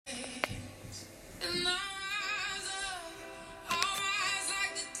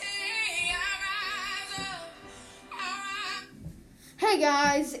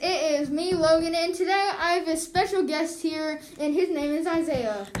guys, it is me, Logan, and today I have a special guest here, and his name is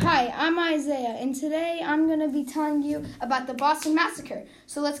Isaiah. Hi, I'm Isaiah, and today I'm going to be telling you about the Boston Massacre.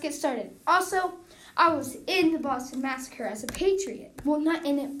 So let's get started. Also, I was in the Boston Massacre as a patriot. Well, not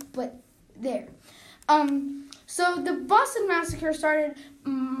in it, but there. So the Boston Massacre started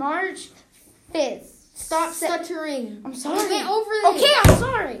March 5th. Stop stuttering. I'm sorry. Get over this. Okay, I'm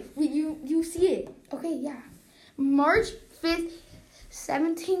sorry. You see it. Okay, yeah. March 5th,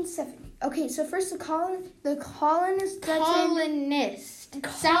 1770. Okay, so first the colonists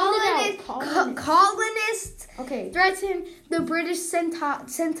Okay. threatened the British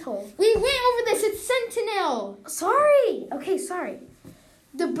Sentinel. We went over this. It's Sentinel. Sorry. Okay, sorry.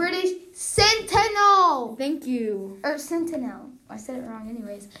 The British Sentinel. Thank you. Or Sentinel. I said it wrong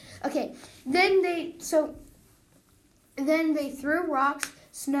anyways. Okay. Then they threw rocks,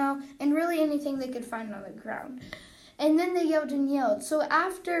 snow, and really anything they could find on the ground. And then they yelled and yelled. So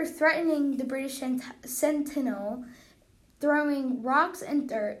after threatening the British Sentinel, throwing rocks and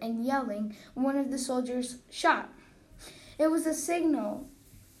dirt and yelling, one of the soldiers shot. It was a signal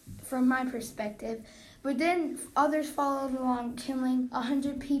from my perspective. But then others followed along, killing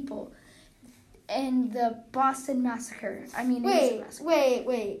 100 people in the Boston Massacre.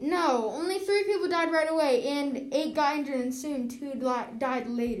 Wait. No, only 3 people died right away, and 8 got injured, and soon 2 died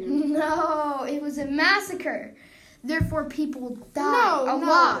later. No, it was a massacre. Therefore, people died a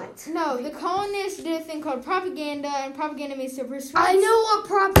lot. No, the colonists did a thing called propaganda, and propaganda means to persuade. I know what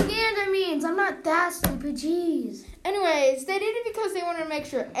propaganda means. I'm not that stupid. Jeez. Anyways, they did it because they wanted to make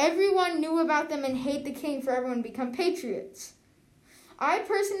sure everyone knew about them and hate the king for everyone to become patriots. I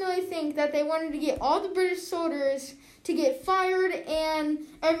personally think that they wanted to get all the British soldiers to get fired, and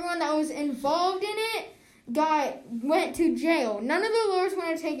everyone that was involved in it went to jail. None of the lawyers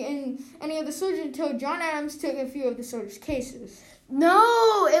wanted to take in any of the soldiers until John Adams took a few of the soldiers' cases.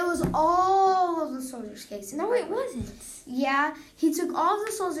 No, it was all of the soldiers' cases. No, it wasn't. Yeah, he took all of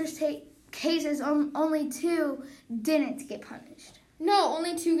the soldiers' cases. Only 2 didn't get punished. No,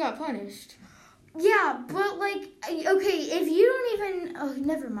 only 2 got punished. Yeah, but okay, if you don't even,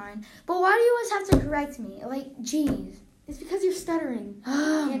 never mind. But why do you always have to correct me? Jeez. It's because you're stuttering.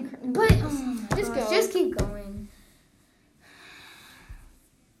 Just keep going.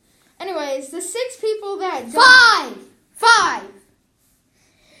 Anyways, the 6 people that died. 5.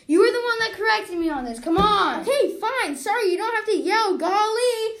 You were the one that corrected me on this. Come on. Okay, fine. Sorry, you don't have to yell.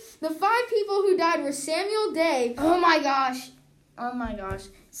 Golly. The 5 people who died were Samuel Day. Oh my gosh.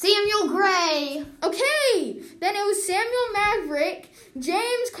 Samuel Gray. Okay. Then it was Samuel Maverick,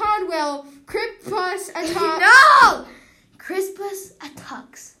 James Caldwell, Crispus Attucks. No! Crispus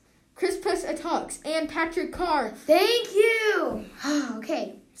Attucks, and Patrick Carr. Thank you.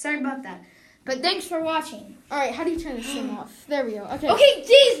 Okay, sorry about that. But thanks for watching. All right, how do you turn this thing off? There we go. Okay. Okay,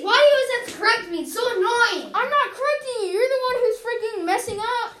 jeez, why do you always have to correct me? It's so annoying. I'm not correcting you. You're the one who's freaking messing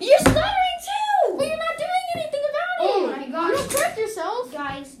up. You're stuttering too. But you're not doing anything about it. Oh my gosh. You don't correct yourself.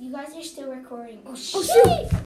 Guys, you guys are still recording. Oh, shoot.